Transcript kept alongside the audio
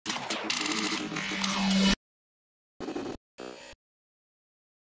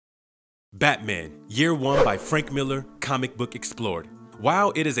Batman, Year One by Frank Miller, comic book explored.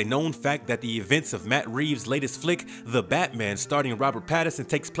 While it is a known fact that the events of Matt Reeves' latest flick, The Batman, starring Robert Pattinson,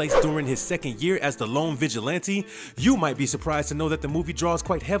 takes place during his second year as the lone vigilante, you might be surprised to know that the movie draws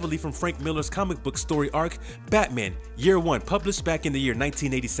quite heavily from Frank Miller's comic book story arc, Batman, Year One, published back in the year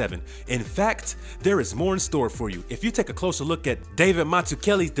 1987. In fact, there is more in store for you. If you take a closer look at David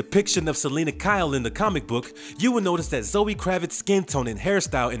Mazzucchelli's depiction of Selina Kyle in the comic book, you will notice that Zoë Kravitz's skin tone and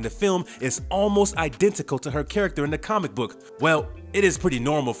hairstyle in the film is almost identical to her character in the comic book. Well, it is pretty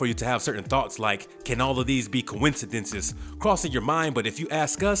normal for you to have certain thoughts like, can all of these be coincidences, crossing your mind, but if you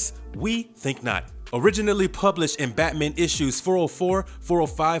ask us, we think not. Originally published in Batman issues 404,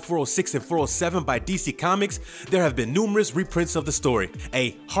 405, 406, and 407 by DC Comics, there have been numerous reprints of the story,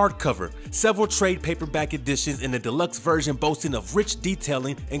 a hardcover, several trade paperback editions, and a deluxe version boasting of rich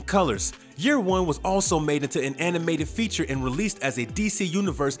detailing and colors. Year One was also made into an animated feature and released as a DC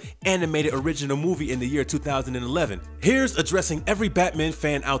Universe animated original movie in the year 2011. Here's addressing every Batman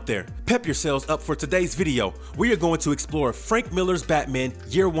fan out there. Pep yourselves up for today's video. We are going to explore Frank Miller's Batman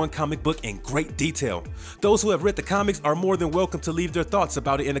Year One comic book in great detail. Those who have read the comics are more than welcome to leave their thoughts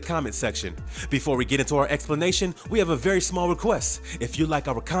about it in the comment section. Before we get into our explanation, we have a very small request. If you like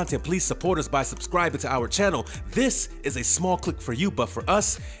our content, please support us by subscribing to our channel. This is a small click for you, but for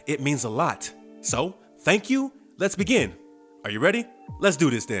us, it means a lot. So, thank you. Let's begin. Are you ready? Let's do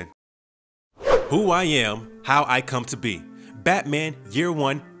this then. Who I Am, How I Come to Be. Batman Year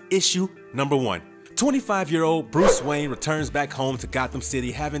One, issue number 1. 25-year-old Bruce Wayne returns back home to Gotham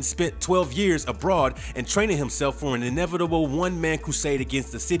City, having spent 12 years abroad and training himself for an inevitable one-man crusade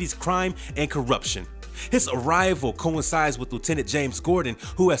against the city's crime and corruption. His arrival coincides with Lieutenant James Gordon,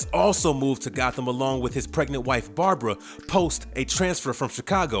 who has also moved to Gotham along with his pregnant wife Barbara, post a transfer from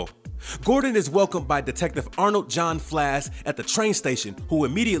Chicago. Gordon is welcomed by Detective Arnold John Flass at the train station, who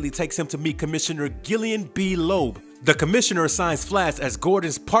immediately takes him to meet Commissioner Gillian B. Loeb. The commissioner assigns Flass as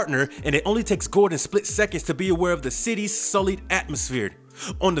Gordon's partner, and it only takes Gordon split seconds to be aware of the city's sullied atmosphere.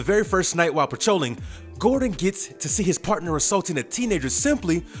 On the very first night while patrolling, Gordon gets to see his partner assaulting a teenager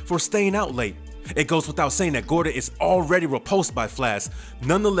simply for staying out late. It goes without saying that Gordon is already repulsed by Flass.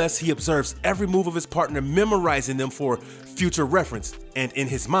 Nonetheless, he observes every move of his partner, memorizing them for future reference, and in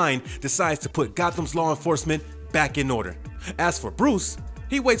his mind decides to put Gotham's law enforcement back in order. As for Bruce,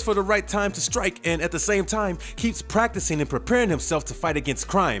 he waits for the right time to strike and at the same time keeps practicing and preparing himself to fight against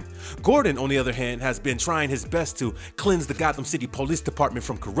crime. Gordon, on the other hand, has been trying his best to cleanse the Gotham City Police Department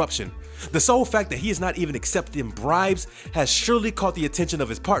from corruption. The sole fact that he is not even accepting bribes has surely caught the attention of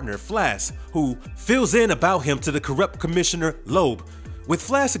his partner, Flass, who fills in about him to the corrupt Commissioner Loeb. With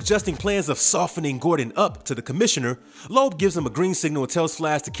Flass suggesting plans of softening Gordon up to the commissioner, Loeb gives him a green signal and tells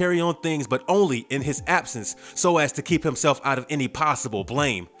Flass to carry on things, but only in his absence, so as to keep himself out of any possible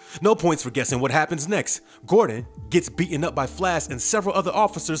blame. No points for guessing what happens next. Gordon gets beaten up by Flass and several other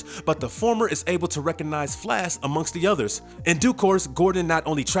officers, but the former is able to recognize Flass amongst the others. In due course, Gordon not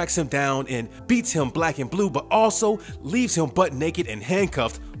only tracks him down and beats him black and blue, but also leaves him butt naked and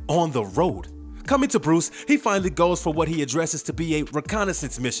handcuffed on the road. Coming to Bruce, he finally goes for what he addresses to be a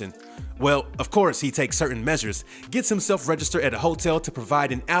reconnaissance mission. Well, of course, he takes certain measures, gets himself registered at a hotel to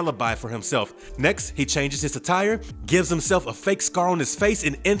provide an alibi for himself. Next, he changes his attire, gives himself a fake scar on his face,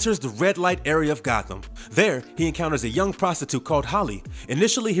 and enters the red light area of Gotham. There, he encounters a young prostitute called Holly.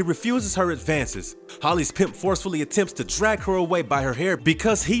 Initially, he refuses her advances. Holly's pimp forcefully attempts to drag her away by her hair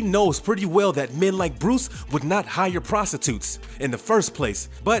because he knows pretty well that men like Bruce would not hire prostitutes in the first place.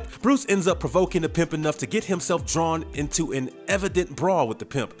 But Bruce ends up provoking the pimp enough to get himself drawn into an evident brawl with the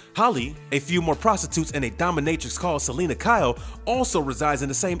pimp. Holly, a few more prostitutes, and a dominatrix called Selina Kyle also resides in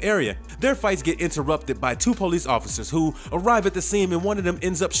the same area. Their fights get interrupted by 2 police officers who arrive at the scene, and one of them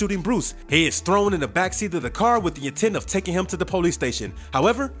ends up shooting Bruce. He is thrown in the backseat of the car with the intent of taking him to the police station.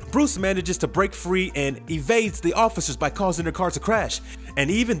 However, Bruce manages to break free and evades the officers by causing their car to crash. And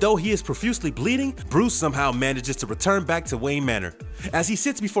even though he is profusely bleeding, Bruce somehow manages to return back to Wayne Manor. As he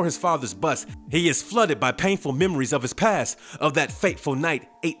sits before his father's bust, he is flooded by painful memories of his past, of that fateful night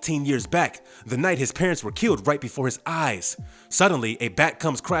 18 years back, the night his parents were killed right before his eyes. Suddenly, a bat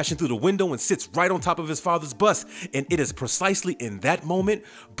comes crashing through the window and sits right on top of his father's bust, and it is precisely in that moment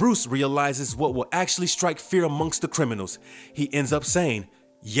Bruce realizes what will actually strike fear amongst the criminals. He ends up saying,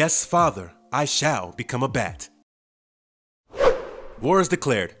 "Yes, father, I shall become a bat." War is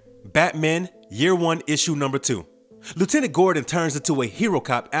declared. Batman Year One, issue number 2. Lieutenant Gordon turns into a hero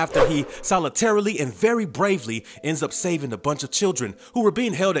cop after he solitarily and very bravely ends up saving a bunch of children who were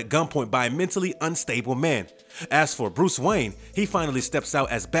being held at gunpoint by a mentally unstable man. As for Bruce Wayne, he finally steps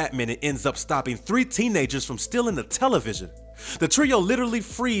out as Batman and ends up stopping 3 teenagers from stealing a television. The trio literally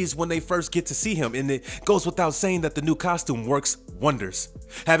freeze when they first get to see him, and it goes without saying that the new costume works wonders.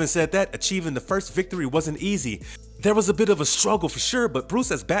 Having said that, achieving the first victory wasn't easy. There was a bit of a struggle for sure, but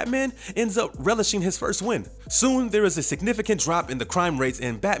Bruce as Batman ends up relishing his first win. Soon, there is a significant drop in the crime rates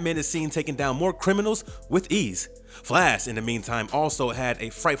and Batman is seen taking down more criminals with ease. Flash, in the meantime, also had a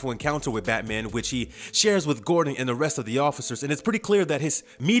frightful encounter with Batman, which he shares with Gordon and the rest of the officers, and it's pretty clear that his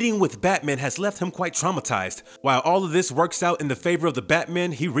meeting with Batman has left him quite traumatized. While all of this works out in the favor of the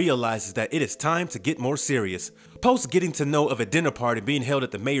Batman, he realizes that it is time to get more serious. Post getting to know of a dinner party being held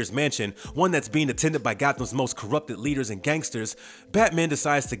at the mayor's mansion, one that's being attended by Gotham's most corrupted leaders and gangsters, Batman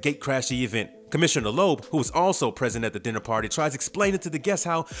decides to gatecrash the event. Commissioner Loeb, who was also present at the dinner party, tries explaining to the guests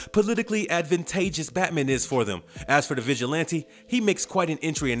how politically advantageous Batman is for them. As for the vigilante, he makes quite an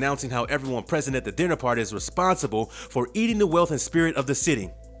entry announcing how everyone present at the dinner party is responsible for eating the wealth and spirit of the city.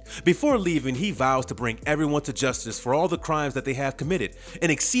 Before leaving, he vows to bring everyone to justice for all the crimes that they have committed. An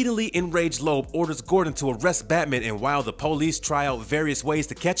exceedingly enraged Loeb orders Gordon to arrest Batman, and while the police try out various ways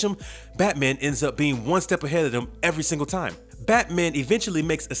to catch him, Batman ends up being one step ahead of them every single time. Batman eventually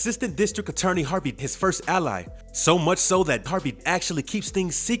makes Assistant District Attorney Harvey his first ally. So much so that Harvey actually keeps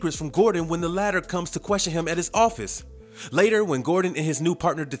things secrets from Gordon when the latter comes to question him at his office. Later, when Gordon and his new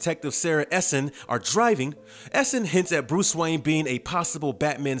partner Detective Sarah Essen are driving, Essen hints at Bruce Wayne being a possible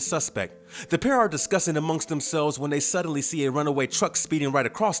Batman suspect. The pair are discussing amongst themselves when they suddenly see a runaway truck speeding right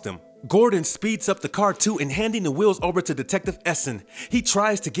across them. Gordon speeds up the car too and handing the wheels over to Detective Essen. He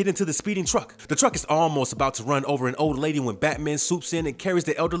tries to get into the speeding truck. The truck is almost about to run over an old lady when Batman swoops in and carries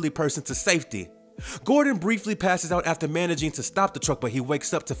the elderly person to safety. Gordon briefly passes out after managing to stop the truck, but he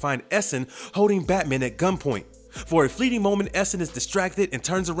wakes up to find Essen holding Batman at gunpoint. For a fleeting moment, Essen is distracted and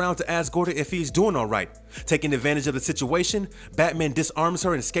turns around to ask Gordon if he's doing alright. Taking advantage of the situation, Batman disarms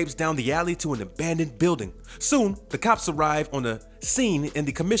her and escapes down the alley to an abandoned building. Soon, the cops arrive on the scene and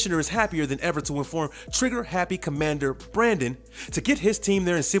the commissioner is happier than ever to inform trigger-happy Commander Brandon to get his team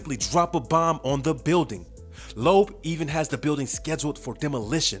there and simply drop a bomb on the building. Loeb even has the building scheduled for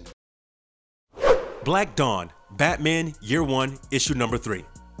demolition. Black Dawn, Batman Year 1, Issue Number 3.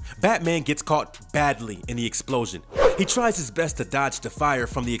 Batman gets caught badly in the explosion. He tries his best to dodge the fire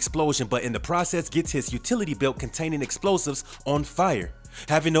from the explosion, but in the process gets his utility belt containing explosives on fire.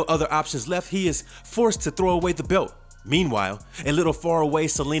 Having no other options left, he is forced to throw away the belt. Meanwhile, a little far away,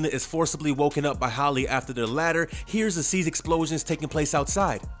 Selina is forcibly woken up by Holly after the latter hears and sees explosions taking place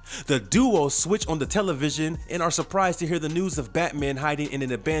outside. The duo switch on the television and are surprised to hear the news of Batman hiding in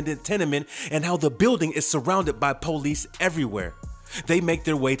an abandoned tenement and how the building is surrounded by police everywhere. They make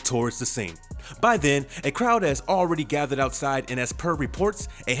their way towards the scene. By then, a crowd has already gathered outside, and as per reports,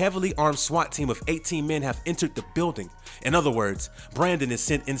 a heavily armed SWAT team of 18 men have entered the building. In other words, Brandon is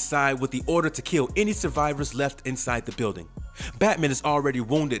sent inside with the order to kill any survivors left inside the building. Batman is already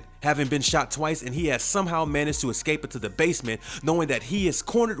wounded, having been shot twice, and he has somehow managed to escape into the basement, knowing that he is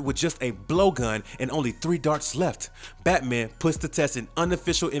cornered with just a blowgun and only 3 darts left. Batman puts to test an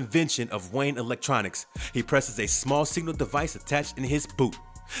unofficial invention of Wayne Electronics. He presses a small signal device attached in his boot.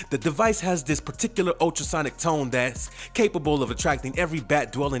 The device has this particular ultrasonic tone that's capable of attracting every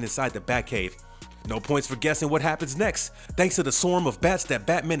bat dwelling inside the Batcave. No points for guessing what happens next. Thanks to the swarm of bats that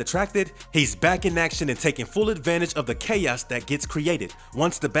Batman attracted, he's back in action and taking full advantage of the chaos that gets created.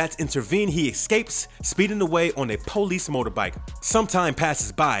 Once the bats intervene, he escapes, speeding away on a police motorbike. Some time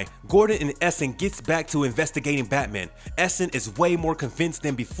passes by. Gordon and Essen gets back to investigating Batman. Essen is way more convinced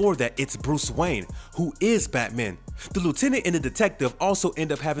than before that it's Bruce Wayne, who is Batman. The lieutenant and the detective also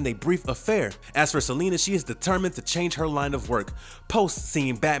end up having a brief affair. As for Selina, she is determined to change her line of work. Post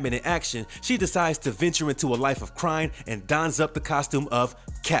seeing Batman in action, she decides to venture into a life of crime and dons up the costume of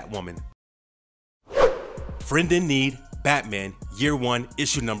Catwoman. Friend in Need, Batman, Year 1,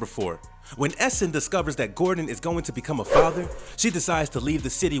 Issue Number 4. When Essen discovers that Gordon is going to become a father, she decides to leave the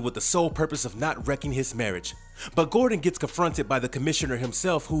city with the sole purpose of not wrecking his marriage. But Gordon gets confronted by the commissioner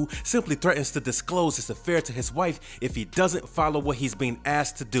himself, who simply threatens to disclose his affair to his wife if he doesn't follow what he's being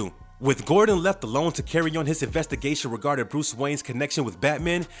asked to do. With Gordon left alone to carry on his investigation regarding Bruce Wayne's connection with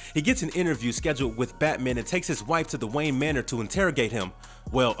Batman, he gets an interview scheduled with Batman and takes his wife to the Wayne Manor to interrogate him.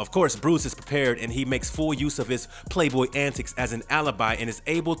 Well, of course, Bruce is prepared and he makes full use of his playboy antics as an alibi and is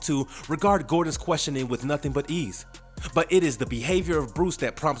able to regard Gordon's questioning with nothing but ease. But it is the behavior of Bruce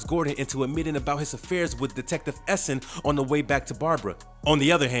that prompts Gordon into admitting about his affairs with Detective Essen on the way back to Barbara. On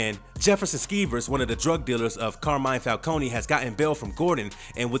the other hand, Jefferson Skeevers, one of the drug dealers of Carmine Falcone, has gotten bail from Gordon,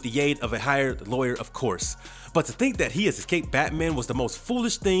 and with the aid of a hired lawyer, of course. But to think that he has escaped Batman was the most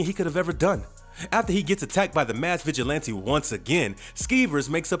foolish thing he could have ever done. After he gets attacked by the masked vigilante once again, Skeevers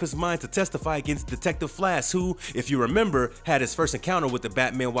makes up his mind to testify against Detective Flass, who, if you remember, had his first encounter with the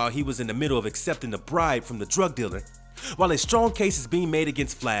Batman while he was in the middle of accepting a bribe from the drug dealer. While a strong case is being made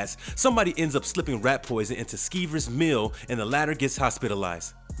against Flass, somebody ends up slipping rat poison into Skeevers' meal and the latter gets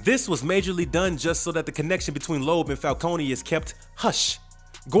hospitalized. This was majorly done just so that the connection between Loeb and Falcone is kept hush.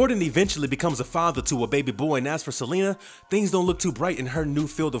 Gordon eventually becomes a father to a baby boy, and as for Selina, things don't look too bright in her new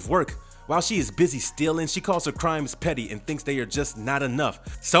field of work. While she is busy stealing, she calls her crimes petty and thinks they are just not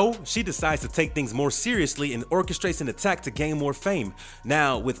enough. So she decides to take things more seriously and orchestrates an attack to gain more fame.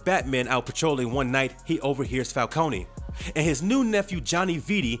 Now, with Batman out patrolling one night, he overhears Falcone and his new nephew Johnny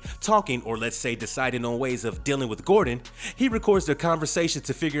Vitti talking, or let's say deciding on ways of dealing with Gordon. He records their conversation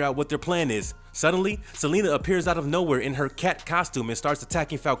to figure out what their plan is. Suddenly, Selina appears out of nowhere in her cat costume and starts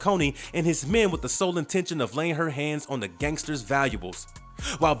attacking Falcone and his men with the sole intention of laying her hands on the gangster's valuables.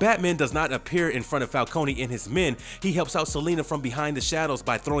 While Batman does not appear in front of Falcone and his men, he helps out Selina from behind the shadows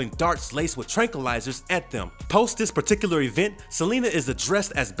by throwing darts laced with tranquilizers at them. Post this particular event, Selina is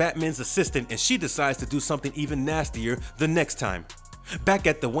addressed as Batman's assistant and she decides to do something even nastier the next time. Back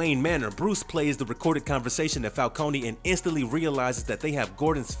at the Wayne Manor, Bruce plays the recorded conversation at Falcone and instantly realizes that they have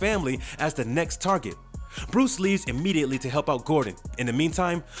Gordon's family as the next target. Bruce leaves immediately to help out Gordon. In the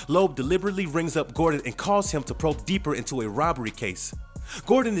meantime, Loeb deliberately rings up Gordon and calls him to probe deeper into a robbery case.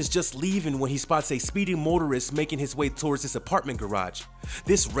 Gordon is just leaving when he spots a speeding motorist making his way towards his apartment garage.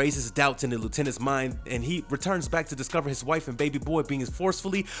 This raises doubts in the lieutenant's mind and he returns back to discover his wife and baby boy being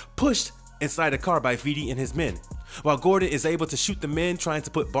forcefully pushed inside a car by Vitti and his men. While Gordon is able to shoot the men trying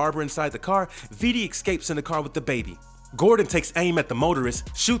to put Barbara inside the car, Vitti escapes in the car with the baby. Gordon takes aim at the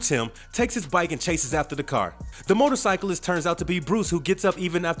motorist, shoots him, takes his bike and chases after the car. The motorcyclist turns out to be Bruce, who gets up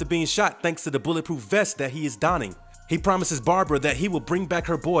even after being shot thanks to the bulletproof vest that he is donning. He promises Barbara that he will bring back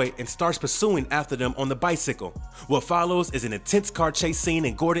her boy and starts pursuing after them on the bicycle. What follows is an intense car chase scene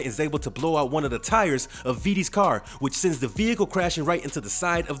and Gordon is able to blow out one of the tires of Vitti's car, which sends the vehicle crashing right into the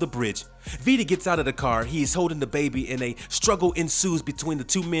side of the bridge. Vitti gets out of the car, he is holding the baby and a struggle ensues between the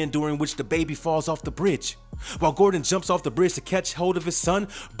two men during which the baby falls off the bridge. While Gordon jumps off the bridge to catch hold of his son,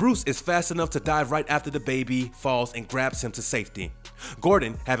 Bruce is fast enough to dive right after the baby falls and grabs him to safety.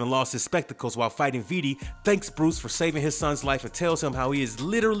 Gordon, having lost his spectacles while fighting Vitti, thanks Bruce for saving his son's life and tells him how he is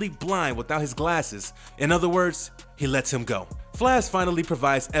literally blind without his glasses. In other words, he lets him go. Flass finally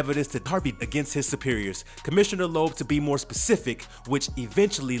provides evidence to Harvey against his superiors, Commissioner Loeb to be more specific, which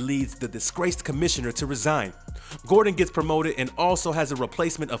eventually leads the disgraced commissioner to resign. Gordon gets promoted and also has a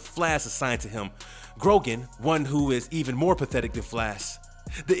replacement of Flass assigned to him, Grogan, one who is even more pathetic than Flass.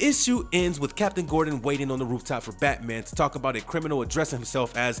 The issue ends with Captain Gordon waiting on the rooftop for Batman to talk about a criminal addressing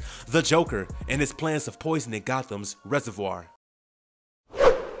himself as the Joker and his plans of poisoning Gotham's reservoir.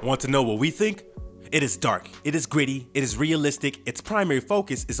 Want to know what we think? It is dark, it is gritty, it is realistic, its primary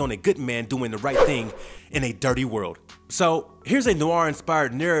focus is on a good man doing the right thing in a dirty world. So here's a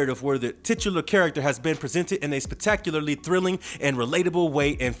noir-inspired narrative where the titular character has been presented in a spectacularly thrilling and relatable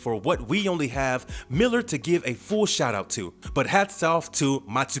way, and for what we only have Miller to give a full shout out to. But hats off to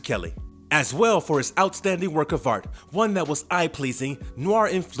Mazzucchelli as well for his outstanding work of art, one that was eye-pleasing,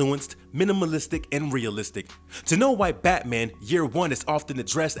 noir-influenced, minimalistic, and realistic. To know why Batman Year One is often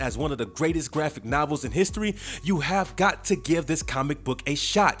addressed as one of the greatest graphic novels in history, you have got to give this comic book a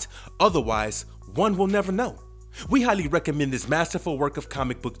shot. Otherwise, one will never know. We highly recommend this masterful work of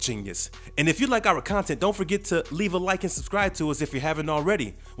comic book genius. And if you like our content, don't forget to leave a like and subscribe to us if you haven't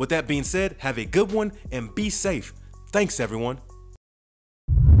already. With that being said, have a good one and be safe. Thanks everyone.